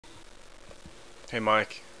Hey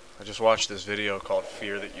Mike, I just watched this video called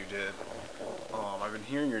Fear That You Did. I've been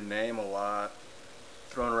hearing your name a lot,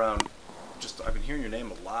 thrown around, I've been hearing your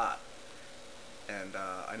name a lot, and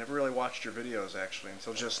I never really watched your videos actually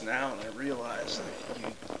until just now, and I realized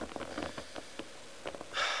that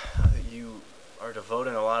you are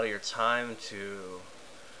devoting a lot of your time to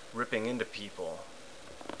ripping into people.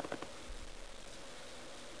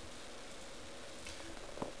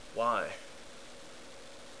 Why?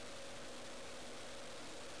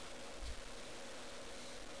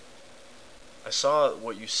 I saw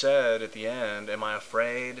what you said at the end. Am I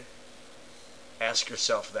afraid? Ask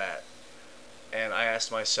yourself that. And I asked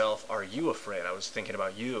myself, are you afraid? I was thinking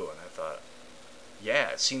about you, and I thought, yeah,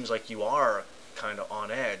 it seems like you are kind of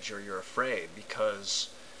on edge, or you're afraid, because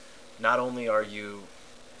not only are you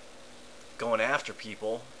going after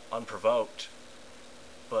people unprovoked,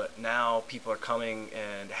 but now people are coming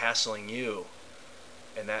and hassling you.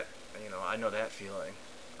 And that, I know that feeling.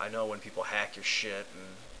 I know when people hack your shit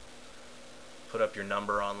and put up your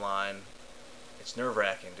number online. It's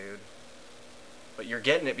nerve-wracking, dude. But you're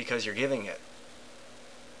getting it because you're giving it.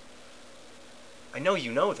 I know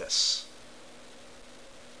you know this.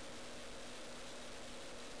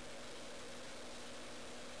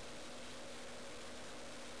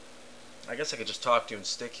 I guess I could just talk to you in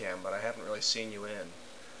Skehan, but I haven't really seen you in.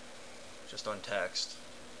 Just on text.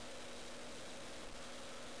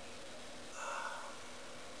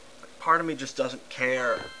 Part of me just doesn't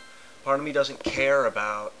care. Part of me doesn't care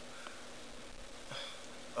about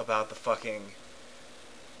the fucking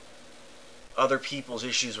other people's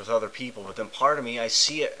issues with other people, but then part of me, I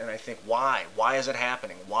see it and I think, why? Why is it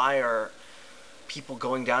happening? Why are people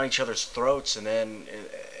going down each other's throats and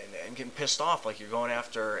getting pissed off? Like, you're going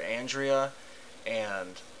after Andrea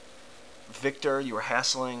and Victor, you were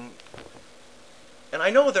hassling. And I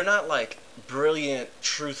know they're not like brilliant,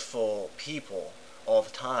 truthful people all the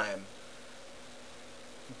time,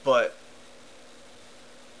 but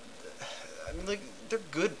I mean, like, they're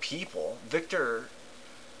good people. Victor,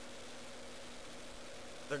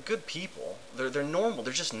 they're good people. They're normal.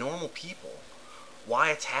 They're just normal people. Why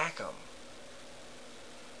attack them?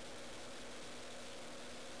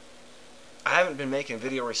 I haven't been making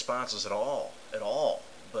video responses at all.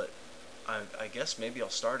 But I guess maybe I'll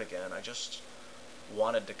start again. I just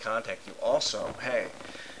wanted to contact you. Also, hey,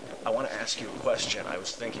 I want to ask you a question. I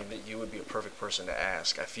was thinking that you would be a perfect person to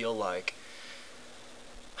ask. I feel like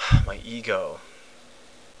my ego,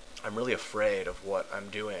 I'm really afraid of what I'm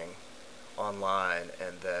doing online,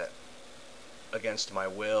 and that against my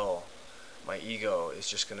will, my ego is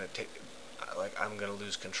just going to take, like, I'm going to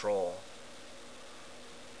lose control.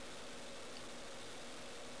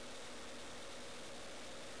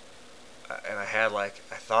 And I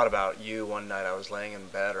thought about you one night. I was laying in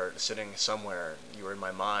bed or sitting somewhere, and you were in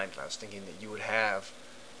my mind, and I was thinking that you would have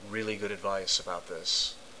really good advice about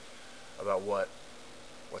this, about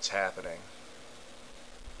what's happening.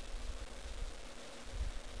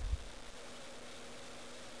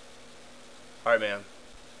 All right, man.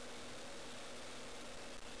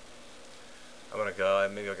 I'm gonna go.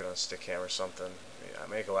 Maybe I'll get on Skehan or something. I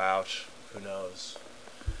may go out. Who knows?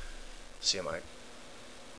 See you, Mike.